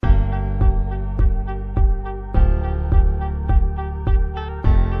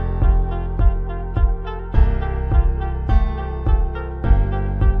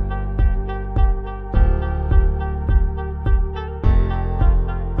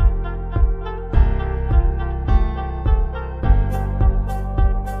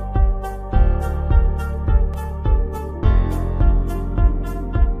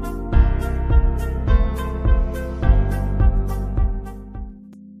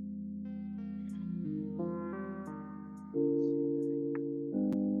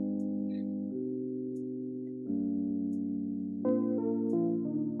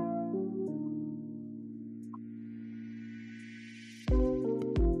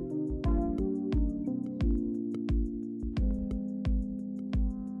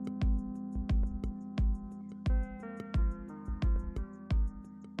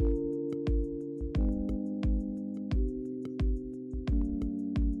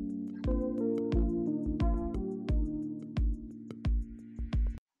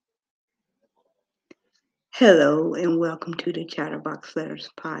Hello and welcome to the Chatterbox Letters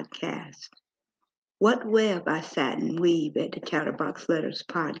podcast. What web I Satin weave at the Chatterbox Letters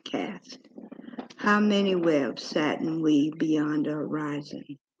podcast? How many webs Satin weave beyond the horizon?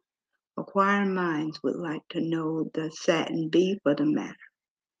 Acquiring minds would like to know the Satin be for the matter.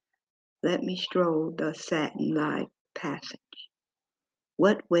 Let me stroll the Satin live passage.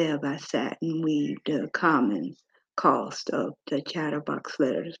 What web I Satin weave the common cost of the Chatterbox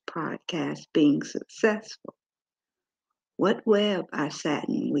Letters podcast being successful? What web I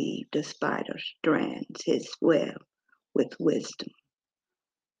Satin weave the spider strands his web with wisdom.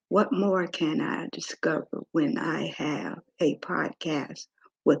 What more can I discover when I have a podcast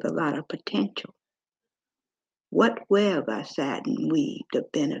with a lot of potential? What web I Satin weave the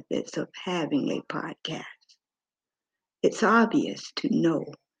benefits of having a podcast? It's obvious to know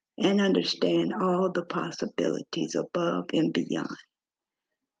and understand all the possibilities above and beyond.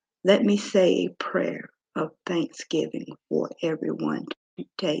 Let me say a prayer of thanksgiving for everyone to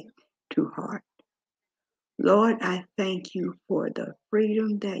take to heart. Lord, I thank you for the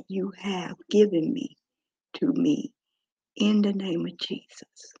freedom that you have given me to me in the name of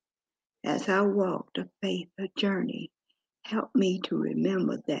Jesus. As I walk the faith journey, help me to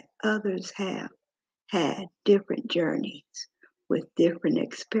remember that others have had different journeys with different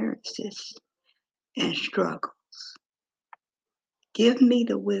experiences and struggles. Give me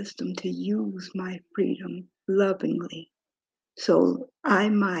the wisdom to use my freedom lovingly so I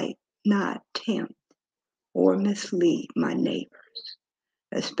might not tempt or mislead my neighbors,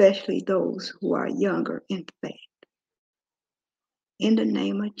 especially those who are younger in faith. In the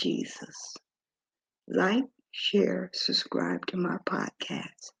name of Jesus, like, share, subscribe to my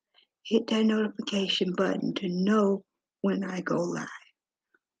podcast. Hit that notification button to know when I go live.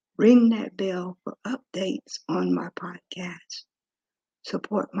 Ring that bell for updates on my podcast.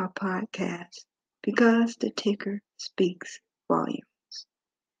 Support my podcast because the ticker speaks volumes.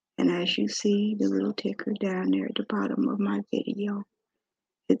 And as you see the little ticker down there at the bottom of my video,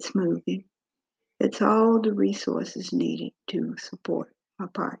 it's moving. It's all the resources needed to support my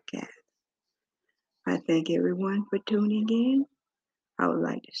podcast. I thank everyone for tuning in. I would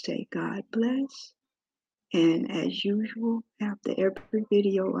like to say God bless. And as usual, after every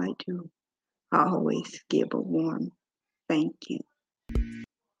video I do, I always give a warm thank you.